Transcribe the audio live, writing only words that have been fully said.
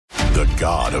The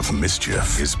god of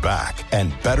mischief is back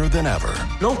and better than ever.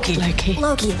 Loki.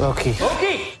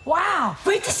 Wow,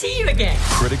 great to see you again.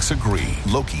 Critics agree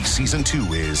Loki Season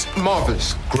 2 is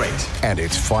marvelous. great. And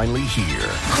it's finally here.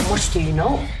 How much do you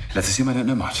know? Let's assume I don't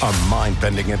know much. A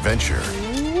mind-bending adventure.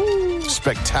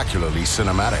 Spectacularly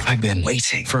cinematic. I've been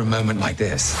waiting for a moment like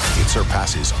this. It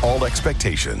surpasses all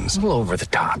expectations. A little over the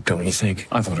top, don't you think?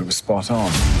 I thought it was spot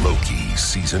on. Loki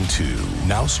Season 2.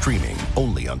 Now streaming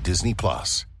only on Disney+.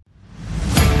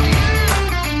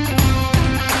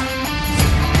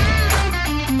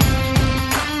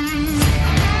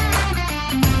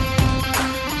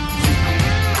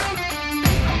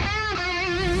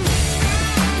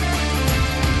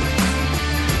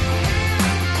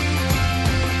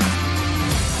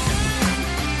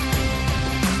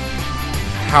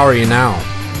 How are you now?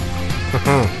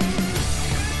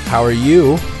 How are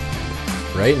you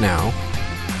right now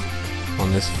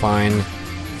on this fine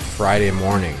Friday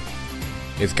morning?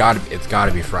 It's got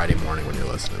to be Friday morning when you're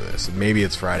listening to this. Maybe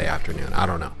it's Friday afternoon. I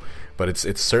don't know. But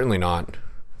it's certainly not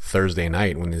Thursday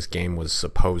night when this game was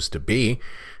supposed to be,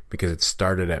 because it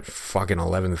started at fucking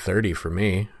 11:30 for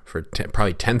me, for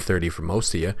probably 10:30 for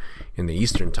most of you in the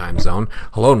Eastern time zone.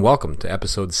 Hello and welcome to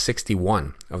episode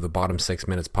 61 of the Bottom 6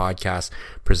 Minutes podcast,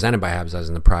 presented by Habs as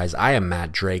in the prize. I am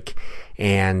Matt Drake,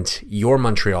 and your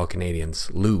Montreal Canadiens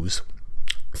lose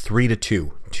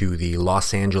 3-2 to the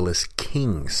Los Angeles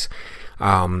Kings.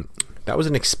 That was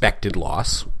an expected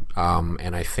loss,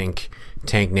 and I think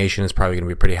Tank Nation is probably going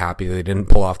to be pretty happy that they didn't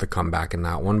pull off the comeback in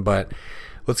that one, but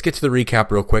let's get to the recap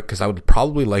real quick, because I would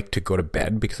probably like to go to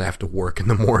bed because I have to work in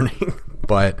the morning.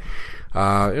 But,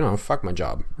 fuck my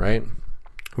job, right?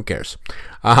 Who cares?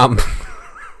 I'm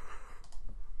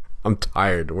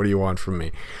tired. What do you want from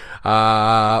me?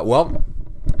 Well,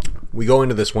 we go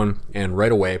into this one, and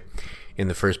right away in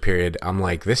the first period, I'm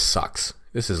like, this sucks.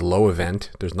 This is low event.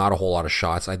 There's not a whole lot of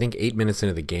shots. I think 8 minutes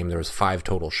into the game, there was 5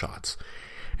 total shots.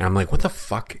 And I'm like, what the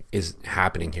fuck is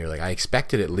happening here? Like, I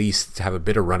expected at least to have a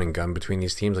bit of run and gun between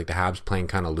these teams. Like, the Habs playing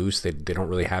kind of loose. They don't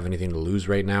really have anything to lose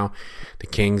right now. The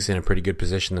Kings in a pretty good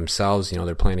position themselves. You know,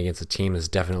 they're playing against a team that's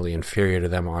definitely inferior to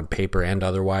them on paper and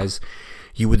otherwise.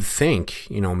 You would think,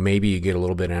 maybe you get a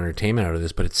little bit of entertainment out of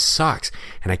this, but it sucks.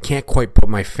 And I can't quite put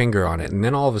my finger on it. And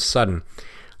then all of a sudden,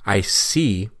 I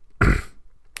see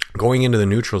going into the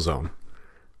neutral zone,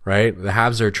 right? The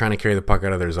Habs are trying to carry the puck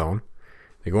out of their zone.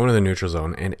 They go into the neutral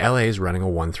zone, and LA is running a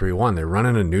 1-3-1. They're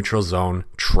running a neutral zone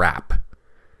trap.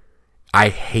 I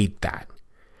hate that.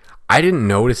 I didn't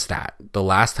notice that the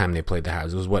last time they played the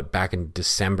Habs. It was, back in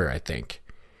December, I think.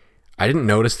 I didn't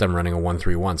notice them running a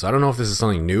 1-3-1, so I don't know if this is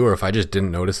something new or if I just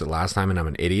didn't notice it last time and I'm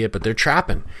an idiot, but they're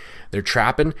trapping. They're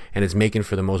trapping, and it's making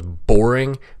for the most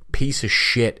boring piece of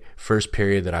shit first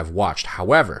period that I've watched.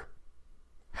 However,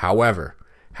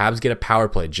 Habs get a power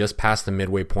play just past the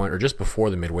midway point, or just before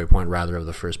the midway point, rather, of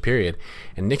the first period.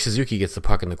 And Nick Suzuki gets the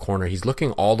puck in the corner. He's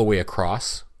looking all the way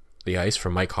across the ice for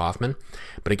Mike Hoffman,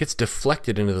 but it gets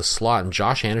deflected into the slot, and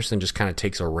Josh Anderson just kind of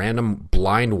takes a random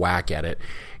blind whack at it,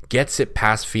 gets it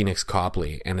past Phoenix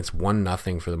Copley, and it's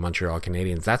 1-0 for the Montreal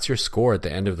Canadiens. That's your score at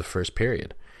the end of the first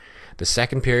period. The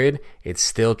second period, it's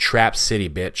still Trap City,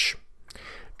 bitch.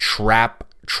 Trap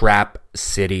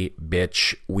City,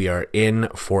 bitch. We are in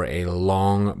for a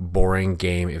long, boring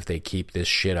game if they keep this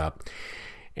shit up.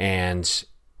 And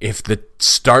if the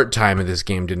start time of this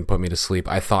game didn't put me to sleep,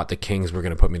 I thought the Kings were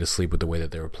going to put me to sleep with the way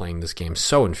that they were playing this game.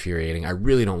 So infuriating. I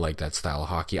really don't like that style of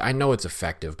hockey. I know it's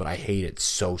effective, but I hate it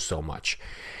so much.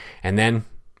 And then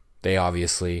they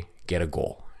obviously get a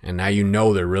goal. And now you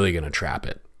know they're really going to trap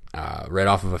it. Right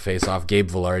off of a face-off, Gabe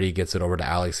Vilardi gets it over to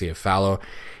Alex Iafallo.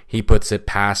 He puts it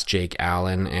past Jake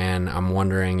Allen, and I'm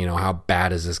wondering, how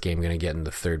bad is this game going to get in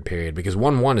the third period? Because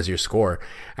 1-1 is your score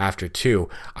after 2.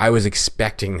 I was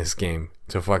expecting this game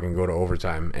to fucking go to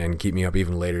overtime and keep me up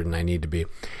even later than I need to be.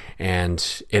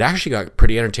 And it actually got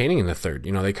pretty entertaining in the third.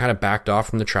 They kind of backed off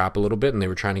from the trap a little bit, and they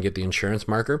were trying to get the insurance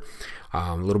marker,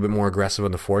 a little bit more aggressive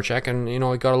on the forecheck, and,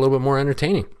 it got a little bit more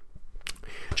entertaining.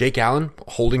 Jake Allen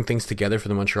holding things together for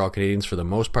the Montreal Canadiens for the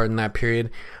most part in that period.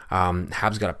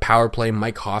 Habs got a power play.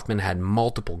 Mike Hoffman had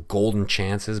multiple golden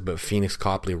chances, but Phoenix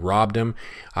Copley robbed him.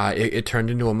 It turned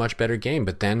into a much better game.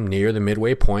 But then near the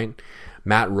midway point,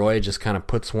 Matt Roy just kind of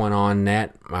puts one on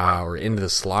net, or into the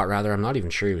slot rather. I'm not even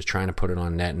sure he was trying to put it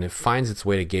on net, and it finds its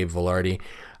way to Gabe Vilardi.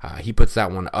 He puts that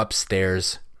one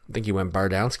upstairs. I think he went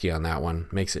Bardowski on that one.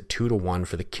 Makes it 2-1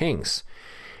 for the Kings.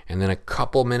 And then a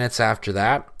couple minutes after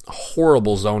that, a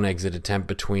horrible zone exit attempt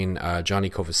between Johnny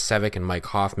Kovacevic and Mike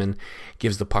Hoffman.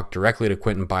 Gives the puck directly to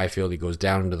Quentin Byfield. He goes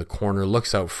down into the corner,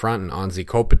 looks out front, and Anze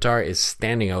Kopitar is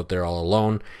standing out there all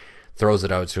alone. throws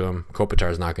it out to him.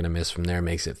 Kopitar's not going to miss from there,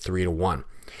 makes it 3-1.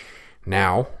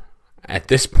 Now, at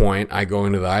this point, I go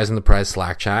into the Eyes on the Prize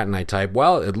Slack chat and I type,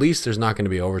 well, at least there's not going to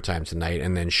be overtime tonight.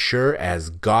 And then sure as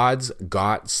God's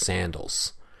got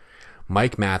sandals,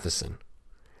 Mike Matheson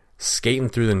skating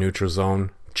through the neutral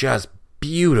zone, just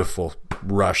beautiful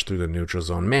rush through the neutral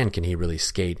zone. Man, can he really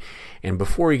skate. And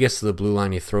before he gets to the blue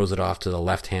line, he throws it off to the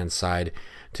left-hand side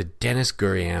to Denis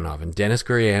Gurianov. And Denis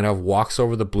Gurianov walks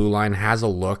over the blue line, has a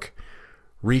look,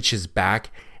 reaches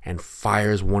back, and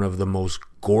fires one of the most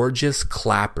gorgeous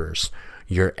clappers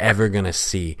you're ever going to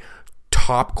see.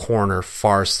 Top corner,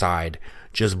 far side,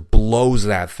 just blows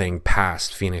that thing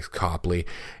past Phoenix Copley.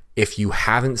 If you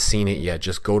haven't seen it yet,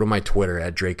 just go to my Twitter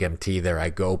at DrakeMT. There I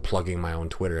go, plugging my own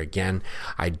Twitter again.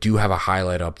 I do have a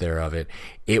highlight up there of it.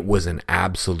 It was an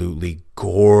absolutely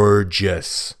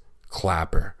gorgeous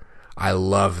clapper. I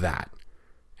love that.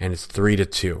 And it's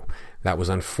 3-2. That was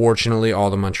unfortunately all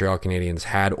the Montreal Canadiens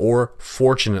had, or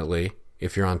fortunately,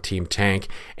 if you're on Team Tank,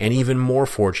 and even more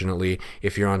fortunately,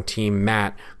 if you're on Team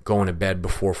Matt, going to bed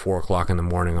before 4 o'clock in the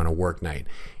morning on a work night.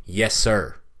 Yes,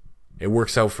 sir. It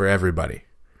works out for everybody.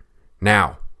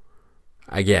 Now,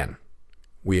 again,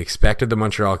 we expected the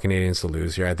Montreal Canadiens to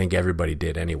lose here. I think everybody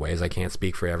did anyways. I can't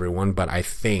speak for everyone, but I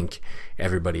think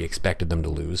everybody expected them to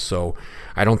lose. So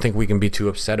I don't think we can be too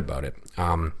upset about it.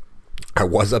 I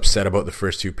was upset about the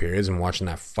first 2 periods and watching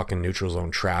that fucking neutral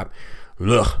zone trap.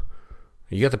 Ugh.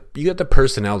 You got the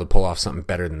personnel to pull off something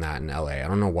better than that in LA. I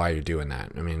don't know why you're doing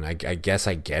that. I mean, I guess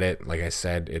I get it. Like I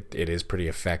said, it is pretty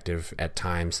effective at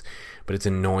times, but it's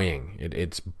annoying.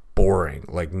 It's boring.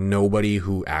 Like, nobody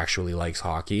who actually likes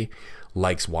hockey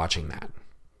likes watching that.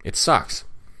 It sucks.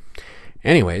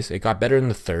 Anyways, it got better in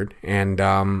the third, and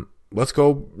let's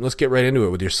get right into it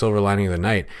with your silver lining of the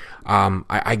night.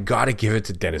 I gotta give it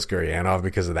to Denis Gurianov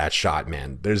because of that shot,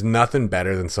 man. There's nothing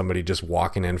better than somebody just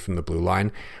walking in from the blue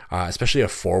line, especially a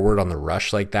forward on the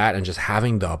rush like that, and just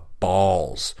having the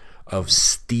balls of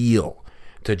steel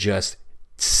to just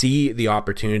see the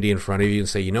opportunity in front of you and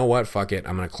say, you know what, fuck it,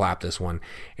 I'm going to clap this one.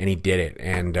 And he did it.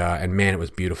 And man, it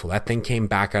was beautiful. That thing came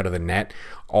back out of the net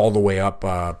all the way up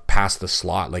past the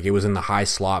slot. Like, it was in the high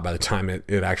slot by the time it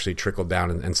actually trickled down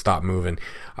and stopped moving.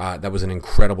 That was an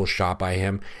incredible shot by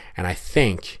him. And I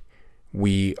think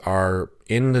we are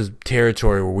in the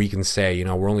territory where we can say, you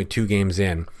know, we're only 2 games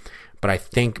in. But I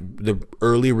think the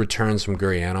early returns from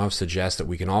Gurianov suggest that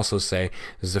we can also say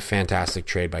this is a fantastic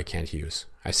trade by Kent Hughes.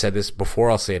 I said this before,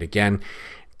 I'll say it again.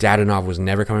 Dadonov was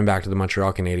never coming back to the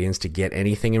Montreal Canadiens to get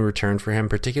anything in return for him,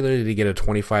 particularly to get a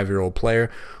 25-year-old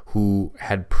player who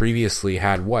had previously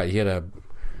had what?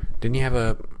 Didn't he have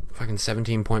a fucking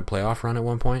 17-point playoff run at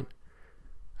one point?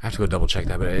 I have to go double check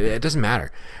that, but it doesn't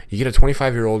matter. You get a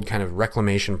 25-year-old kind of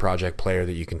reclamation project player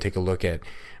that you can take a look at,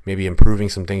 maybe improving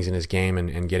some things in his game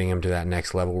and getting him to that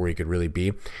next level where he could really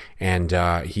be. And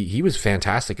he was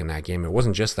fantastic in that game. It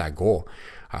wasn't just that goal.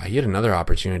 He had another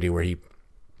opportunity where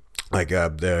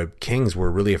the Kings were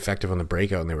really effective on the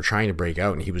breakout, and they were trying to break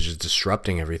out, and he was just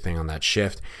disrupting everything on that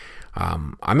shift.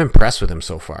 I'm impressed with him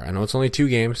so far. I know it's only 2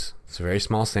 games. It's a very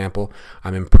small sample.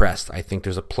 I'm impressed. I think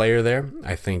there's a player there.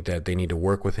 I think that they need to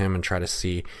work with him and try to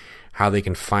see how they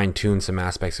can fine-tune some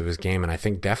aspects of his game, and I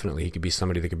think definitely he could be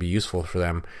somebody that could be useful for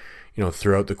them, you know,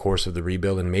 throughout the course of the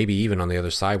rebuild, and maybe even on the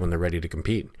other side when they're ready to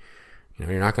compete. You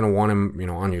know, you're not going to want him, you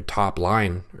know, on your top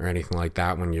line or anything like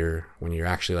that when you're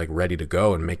actually like ready to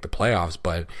go and make the playoffs.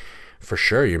 But for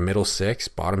sure, your middle 6,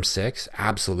 bottom 6,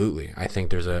 absolutely. I think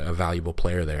there's a valuable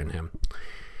player there in him.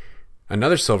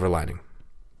 Another silver lining.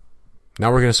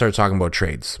 Now we're going to start talking about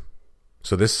trades.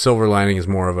 So this silver lining is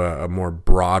more of a more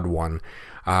broad one,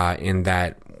 in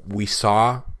that we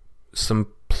saw some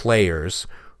players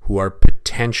who are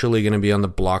potentially going to be on the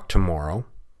block tomorrow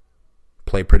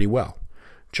play pretty well.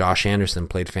 Josh Anderson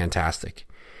played fantastic.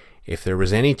 If there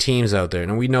was any teams out there,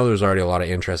 and we know there's already a lot of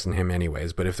interest in him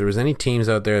anyways, but if there was any teams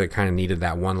out there that kind of needed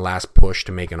that one last push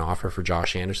to make an offer for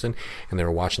Josh Anderson, and they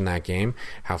were watching that game,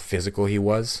 how physical he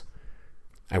was.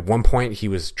 At one point, he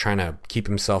was trying to keep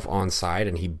himself onside,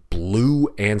 and he blew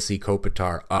Ansi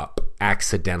Kopitar up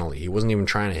accidentally. He wasn't even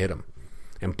trying to hit him,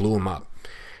 and blew him up.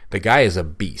 The guy is a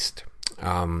beast.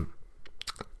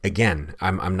 Again,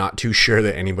 I'm not too sure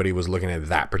that anybody was looking at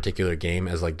that particular game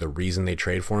as like the reason they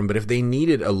trade for him, but if they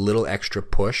needed a little extra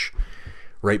push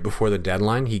right before the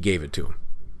deadline, he gave it to him.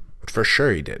 For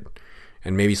sure he did.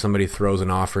 And maybe somebody throws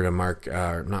an offer to Marc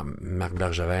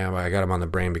Bergevin, I got him on the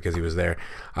brain because he was there,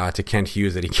 to Kent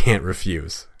Hughes that he can't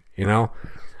refuse. You know?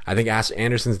 I think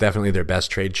Anderson's definitely their best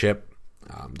trade chip,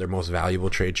 their most valuable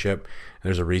trade chip.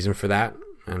 There's a reason for that,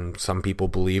 and some people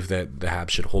believe that the Habs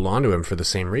should hold on to him for the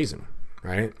same reason.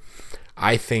 Right?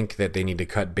 I think that they need to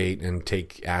cut bait and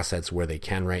take assets where they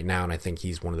can right now, and I think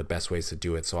he's one of the best ways to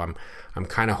do it. So I'm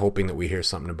kind of hoping that we hear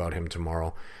something about him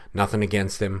tomorrow. Nothing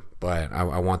against him, but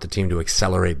I want the team to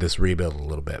accelerate this rebuild a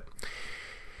little bit.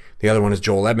 The other one is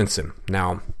Joel Edmondson.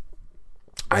 Now,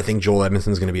 I think Joel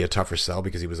Edmondson is going to be a tougher sell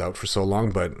because he was out for so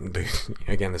long, but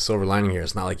again, the silver lining here,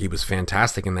 it's not like he was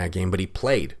fantastic in that game, but he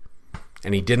played,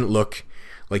 and he didn't look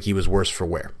like he was worse for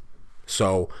wear.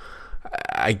 So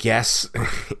I guess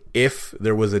if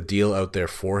there was a deal out there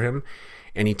for him,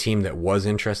 any team that was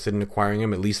interested in acquiring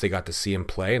him, at least they got to see him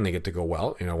play and they get to go,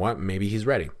 well, you know what, maybe he's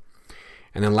ready.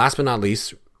 And then last but not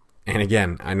least, and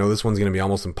again, I know this one's going to be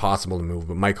almost impossible to move,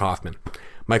 but Mike Hoffman.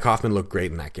 Mike Hoffman looked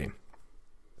great in that game.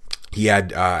 He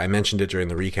had, I mentioned it during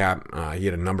the recap, he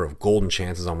had a number of golden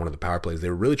chances on one of the power plays. They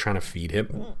were really trying to feed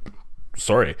him.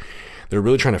 They were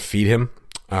really trying to feed him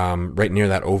right near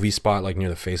that OV spot, like near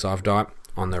the face-off dot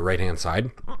on the right-hand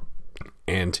side.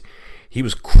 And he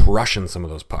was crushing some of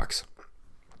those pucks.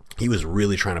 He was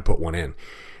really trying to put one in.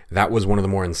 That was one of the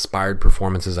more inspired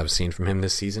performances I've seen from him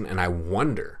this season, and I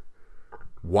wonder,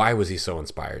 why was he so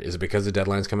inspired? Is it because the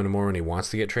deadline's coming tomorrow and he wants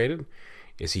to get traded?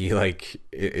 Is he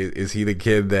the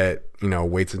kid that, you know,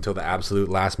 waits until the absolute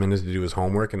last minute to do his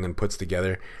homework and then puts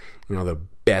together, you know, the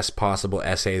best possible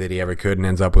essay that he ever could and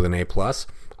ends up with an A+?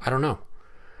 I don't know.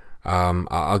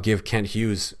 I'll give Kent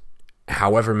Hughes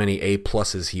however many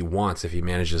A+s he wants if he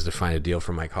manages to find a deal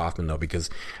for Mike Hoffman, though, because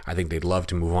I think they'd love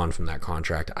to move on from that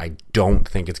contract. I don't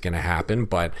think it's going to happen,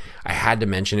 but I had to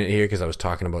mention it here because I was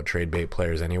talking about trade bait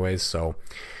players anyways, so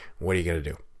what are you going to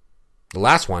do? The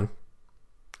last one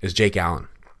is Jake Allen.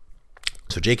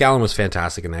 So Jake Allen was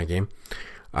fantastic in that game.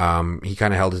 He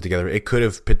kind of held it together. It could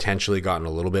have potentially gotten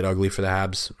a little bit ugly for the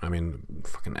Habs. I mean,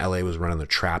 fucking LA was running the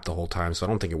trap the whole time, so I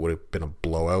don't think it would have been a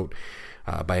blowout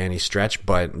by any stretch,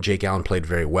 but Jake Allen played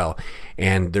very well.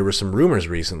 And there were some rumors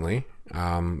recently,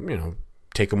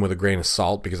 take them with a grain of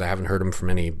salt because I haven't heard them from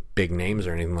any big names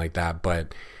or anything like that,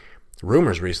 but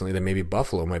rumors recently that maybe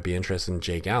Buffalo might be interested in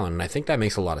Jake Allen, and I think that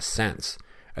makes a lot of sense.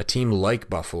 A team like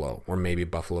Buffalo, or maybe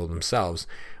Buffalo themselves,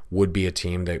 would be a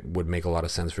team that would make a lot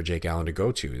of sense for Jake Allen to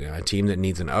go to. A team that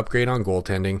needs an upgrade on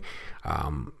goaltending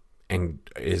and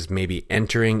is maybe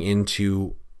entering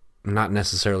into not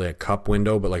necessarily a cup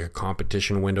window, but like a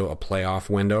competition window, a playoff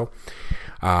window.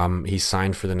 He's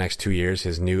signed for the next 2 years.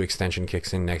 His new extension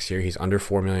kicks in next year. He's under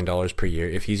 $4 million per year.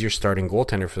 If he's your starting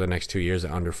goaltender for the next 2 years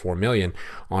at under $4 million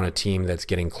on a team that's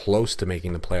getting close to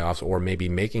making the playoffs or maybe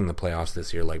making the playoffs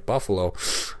this year like Buffalo,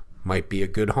 might be a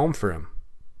good home for him.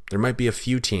 There might be a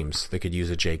few teams that could use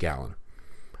a Jake Allen.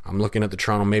 I'm looking at the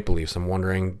Toronto Maple Leafs. I'm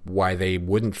wondering why they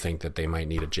wouldn't think that they might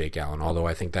need a Jake Allen, although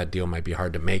I think that deal might be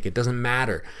hard to make. It doesn't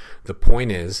matter. The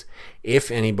point is,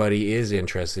 if anybody is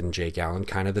interested in Jake Allen,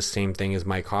 kind of the same thing as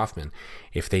Mike Hoffman.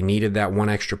 If they needed that one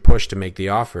extra push to make the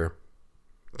offer,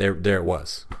 there it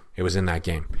was. It was in that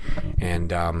game.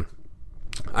 And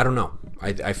I don't know.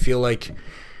 I feel like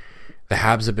the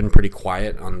Habs have been pretty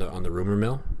quiet on the rumor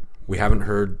mill. We haven't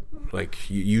heard,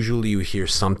 usually you hear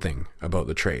something about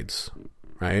the trades,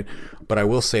 right? But I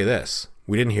will say this.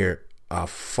 We didn't hear a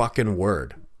fucking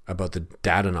word about the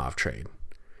Dadonov trade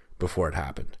before it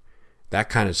happened. That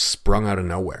kind of sprung out of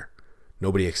nowhere.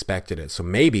 Nobody expected it. So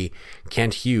maybe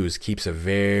Kent Hughes keeps a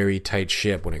very tight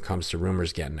ship when it comes to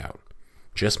rumors getting out.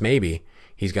 Just maybe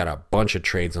he's got a bunch of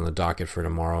trades on the docket for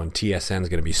tomorrow, and TSN's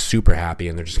going to be super happy,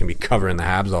 and they're just going to be covering the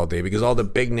Habs all day because all the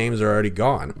big names are already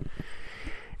gone.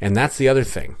 And that's the other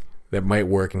thing that might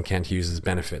work in Kent Hughes'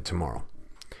 benefit tomorrow.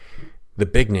 The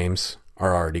big names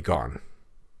are already gone.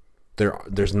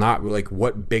 There's not,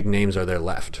 what big names are there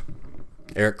left?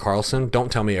 Erik Karlsson?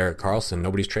 Don't tell me Erik Karlsson.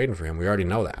 Nobody's trading for him. We already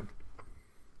know that.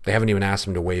 They haven't even asked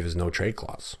him to waive his no-trade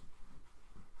clause.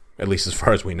 At least as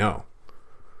far as we know.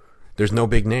 There's no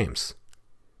big names.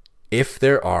 If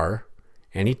there are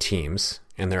any teams,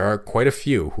 and there are quite a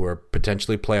few who are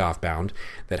potentially playoff bound,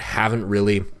 that haven't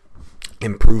really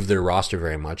improve their roster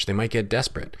very much, they might get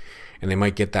desperate and they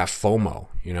might get that FOMO,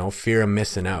 fear of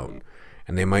missing out,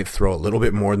 and they might throw a little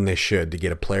bit more than they should to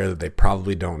get a player that they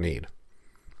probably don't need.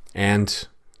 And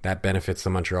that benefits the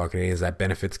Montreal Canadiens. That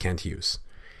benefits Kent Hughes.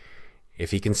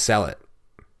 If he can sell it,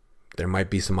 there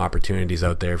might be some opportunities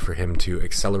out there for him to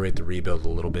accelerate the rebuild a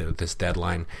little bit at this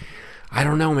deadline. I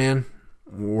don't know, man.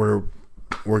 We're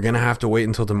gonna have to wait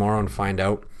until tomorrow and find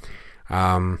out.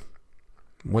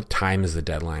 What time is the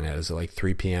deadline at? Is it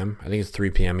 3 p.m.? I think it's 3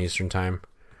 p.m. Eastern time.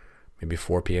 Maybe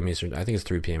 4 p.m. Eastern. I think it's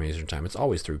 3 p.m. Eastern time. It's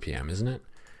always 3 p.m., isn't it?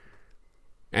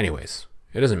 Anyways,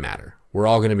 it doesn't matter. We're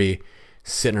all going to be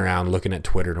sitting around looking at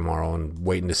Twitter tomorrow and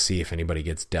waiting to see if anybody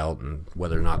gets dealt and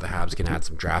whether or not the Habs can add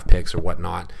some draft picks or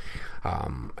whatnot.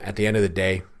 At the end of the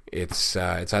day, It's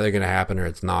either going to happen or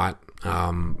it's not.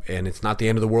 And it's not the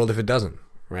end of the world if it doesn't,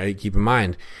 right? Keep in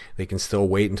mind, they can still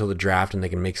wait until the draft and they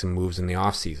can make some moves in the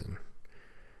offseason.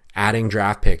 Adding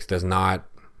draft picks does not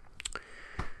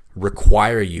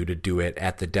require you to do it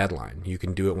at the deadline. You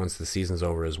can do it once the season's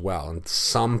over as well. And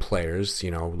some players,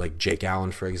 like Jake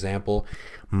Allen, for example,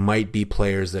 might be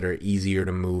players that are easier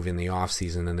to move in the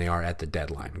offseason than they are at the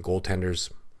deadline.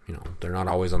 Goaltenders, they're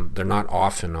not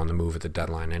often on the move at the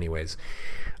deadline anyways.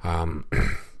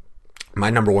 My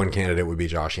number one candidate would be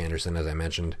Josh Anderson, as I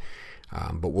mentioned.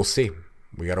 But we'll see.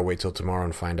 We got to wait till tomorrow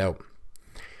and find out.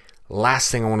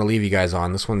 Last thing I want to leave you guys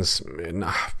on, this one's,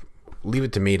 leave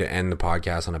it to me to end the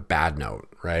podcast on a bad note,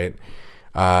 right?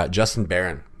 Justin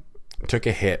Barron took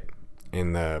a hit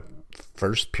in the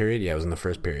first period. Yeah, it was in the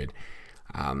first period.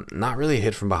 Not really a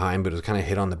hit from behind, but it was kind of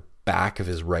hit on the back of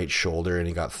his right shoulder, and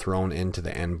he got thrown into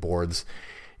the end boards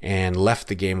and left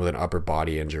the game with an upper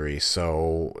body injury.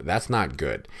 So that's not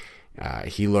good.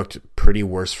 He looked pretty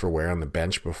worse for wear on the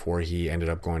bench before he ended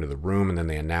up going to the room, and then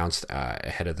they announced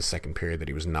ahead of the second period that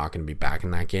he was not going to be back in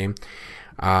that game.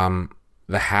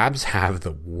 The Habs have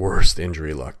the worst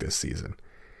injury luck this season.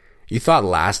 You thought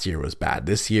last year was bad.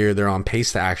 This year, they're on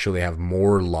pace to actually have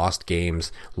more lost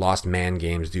man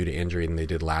games due to injury than they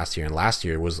did last year. And last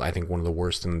year was, I think, one of the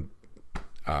worst in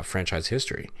franchise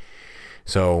history.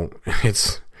 So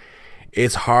it's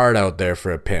hard out there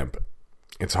for a pimp.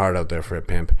 It's hard out there for a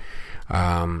pimp.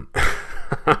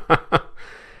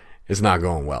 It's not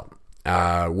going well.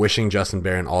 Wishing Justin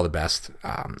Barron all the best.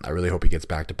 I really hope he gets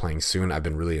back to playing soon. I've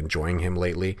been really enjoying him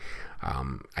lately.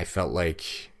 I felt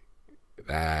like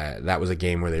that was a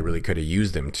game where they really could have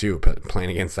used him too, but playing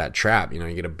against that trap,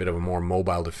 you get a bit of a more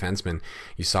mobile defenseman.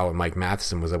 You saw what Mike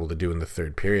Matheson was able to do in the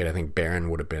third period. I think Barron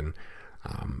would have been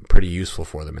pretty useful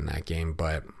for them in that game,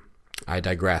 but I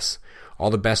digress. All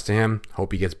the best to him.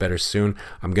 Hope he gets better soon.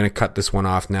 I'm going to cut this one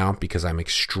off now because I'm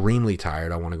extremely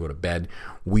tired. I want to go to bed.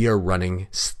 We are running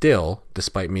still,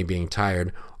 despite me being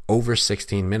tired, over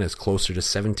 16 minutes, closer to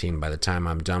 17 by the time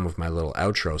I'm done with my little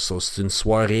outro. So c'est une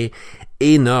soirée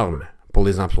énorme pour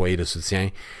les employés de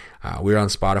soutien. We're on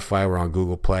Spotify. We're on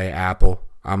Google Play, Apple.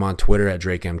 I'm on Twitter at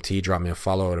DrakeMT. Drop me a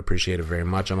follow. I would appreciate it very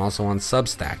much. I'm also on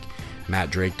Substack,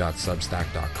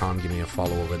 mattdrake.substack.com. Give me a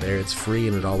follow over there. It's free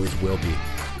and it always will be.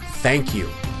 Thank you,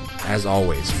 as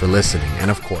always, for listening. And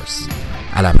of course,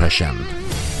 à la prochaine.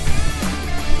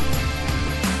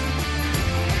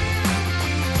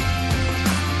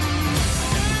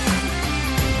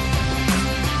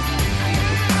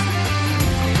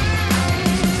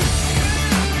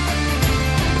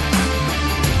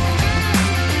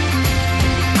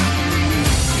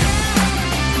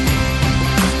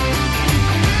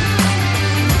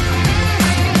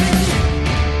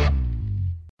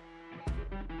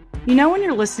 You know when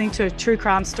you're listening to a true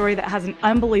crime story that has an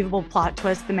unbelievable plot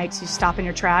twist that makes you stop in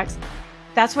your tracks?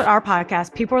 That's what our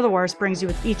podcast, People Are the Worst, brings you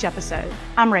with each episode.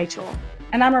 I'm Rachel.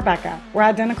 And I'm Rebecca. We're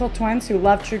identical twins who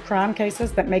love true crime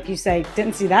cases that make you say,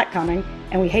 didn't see that coming,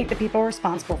 and we hate the people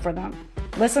responsible for them.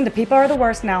 Listen to People Are the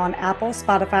Worst now on Apple,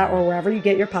 Spotify, or wherever you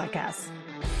get your podcasts.